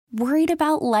Worried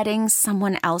about letting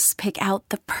someone else pick out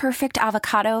the perfect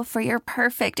avocado for your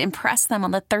perfect impress them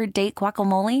on the third date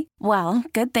guacamole? Well,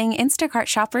 good thing Instacart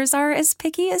shoppers are as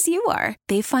picky as you are.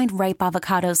 They find ripe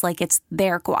avocados like it's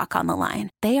their guac on the line.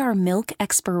 They are milk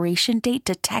expiration date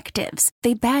detectives.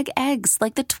 They bag eggs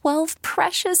like the 12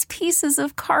 precious pieces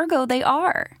of cargo they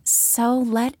are. So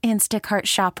let Instacart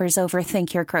shoppers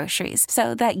overthink your groceries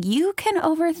so that you can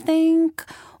overthink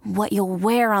what you'll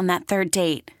wear on that third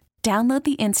date. Download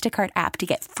the Instacart app to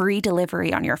get free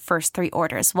delivery on your first 3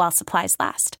 orders while supplies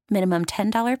last. Minimum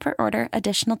 $10 per order.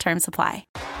 Additional terms apply.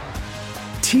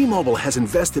 T-Mobile has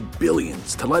invested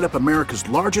billions to light up America's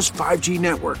largest 5G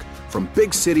network, from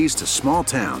big cities to small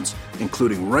towns,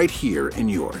 including right here in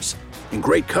yours. And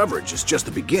great coverage is just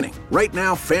the beginning. Right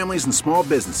now, families and small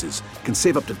businesses can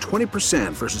save up to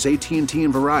 20% versus AT&T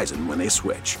and Verizon when they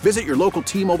switch. Visit your local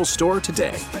T-Mobile store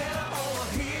today.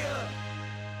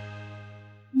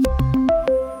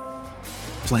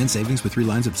 Plan savings with 3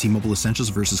 lines of T-Mobile Essentials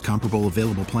versus comparable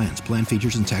available plans. Plan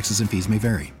features and taxes and fees may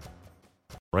vary.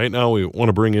 Right now, we want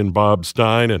to bring in Bob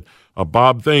Stein. And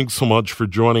Bob, thanks so much for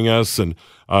joining us. And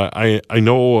I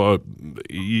know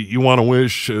you want to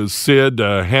wish Sid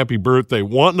a happy birthday,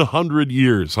 100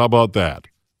 years. How about that?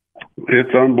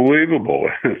 It's unbelievable.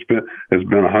 It's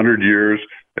been 100 years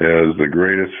as the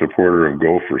greatest supporter of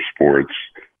Gopher sports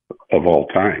of all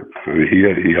time. I mean,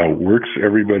 he outworks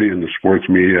everybody in the sports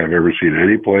media I've ever seen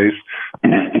any place.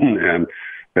 And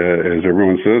as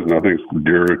everyone says, nothing's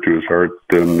dearer to his heart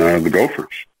than the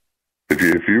Gophers.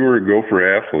 If you were a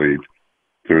Gopher athlete,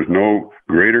 there's no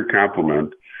greater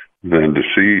compliment than to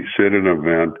see Sid at an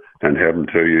event and have him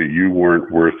tell you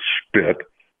weren't worth spit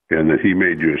and that he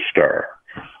made you a star.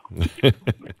 I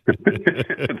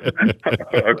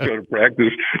could have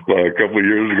practiced a couple of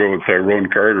years ago with Tyrone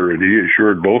Carter, and he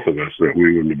assured both of us that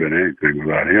we wouldn't have been anything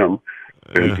without him.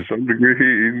 And to some degree,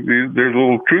 there's a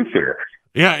little truth there.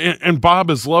 Yeah, and Bob,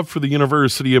 his love for the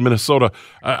University of Minnesota.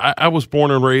 I was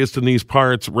born and raised in these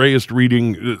parts, raised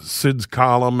reading Sid's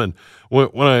column, and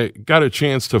when I got a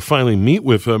chance to finally meet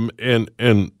with him, and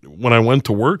when I went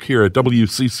to work here at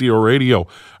WCCO Radio,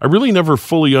 I really never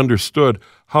fully understood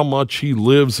how much he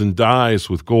lives and dies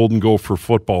with Golden Gopher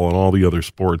football and all the other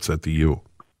sports at the U.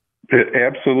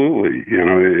 Absolutely.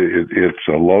 It's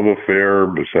a love affair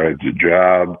besides a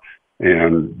job.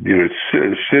 And,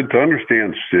 Sid, to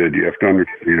understand Sid, you have to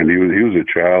understand he was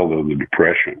a child of the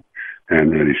Depression.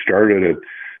 And then he started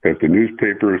at the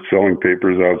newspaper, selling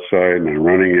papers outside and then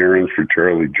running errands for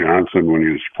Charlie Johnson when he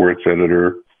was sports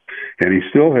editor. And he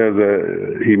still has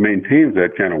he maintains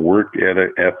that kind of work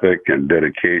ethic and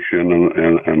dedication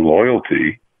and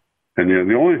loyalty. And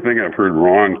the only thing I've heard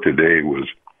wrong today was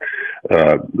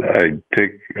I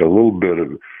take a little bit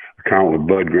of account with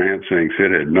Bud Grant saying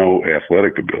Sid had no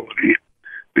athletic ability,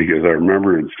 because I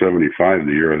remember in '75,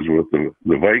 the year I was with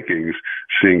the Vikings,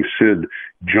 seeing Sid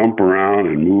jump around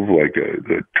and move like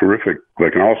a terrific,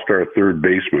 like an all-star third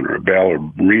baseman or a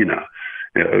ballerina.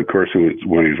 Of course, it was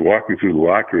when he was walking through the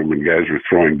locker room and guys were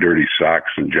throwing dirty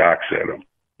socks and jocks at him.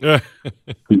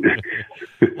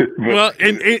 Well,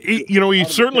 and he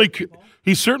certainly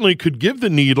could give the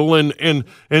needle, and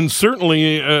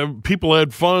certainly people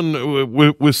had fun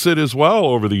with Sid as well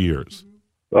over the years.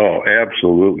 Oh,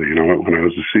 absolutely. When I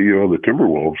was the CEO of the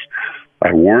Timberwolves,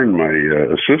 I warned my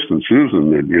assistant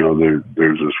Susan that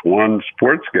there's this one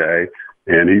sports guy,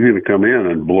 and he's going to come in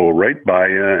and blow right by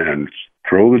you and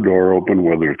throw the door open,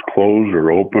 whether it's closed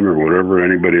or open or whatever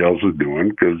anybody else is doing,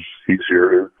 because he's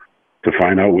here to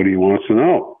find out what he wants to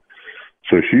know.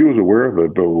 So she was aware of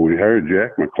it, but when we hired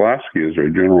Jack McCloskey as our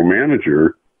general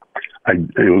manager,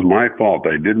 it was my fault.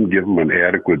 I didn't give him an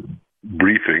adequate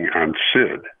briefing on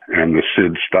Sid and the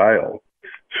Sid style.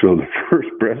 So the first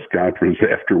press conference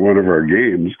after one of our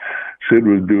games, Sid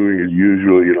was doing his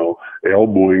usual,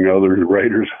 elbowing other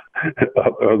writers,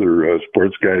 other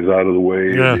sports guys out of the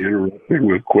way, and interrupting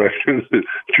with questions.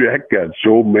 Jack got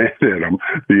so mad at him,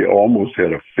 he almost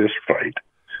had a fist fight.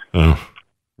 Oh.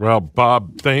 Well,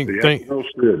 Bob, thank. Sid.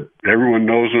 Everyone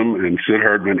knows him, and Sid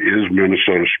Hartman is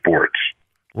Minnesota sports.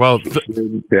 Well,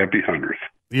 Sid, happy 100th.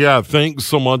 Yeah, thanks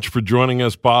so much for joining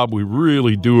us, Bob. We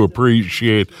really do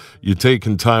appreciate you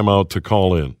taking time out to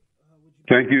call in.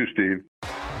 Thank you, Steve.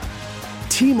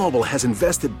 T-Mobile has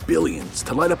invested billions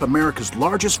to light up America's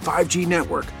largest 5G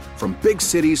network, from big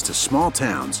cities to small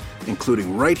towns,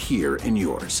 including right here in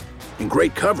yours. And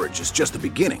great coverage is just the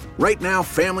beginning. Right now,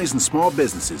 families and small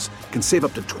businesses can save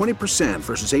up to 20%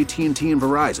 versus AT&T and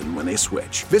Verizon when they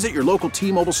switch. Visit your local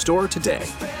T-Mobile store today.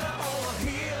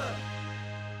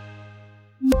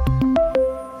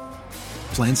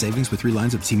 Plan savings with 3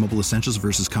 lines of T-Mobile Essentials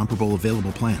versus comparable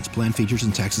available plans. Plan features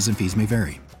and taxes and fees may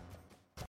vary.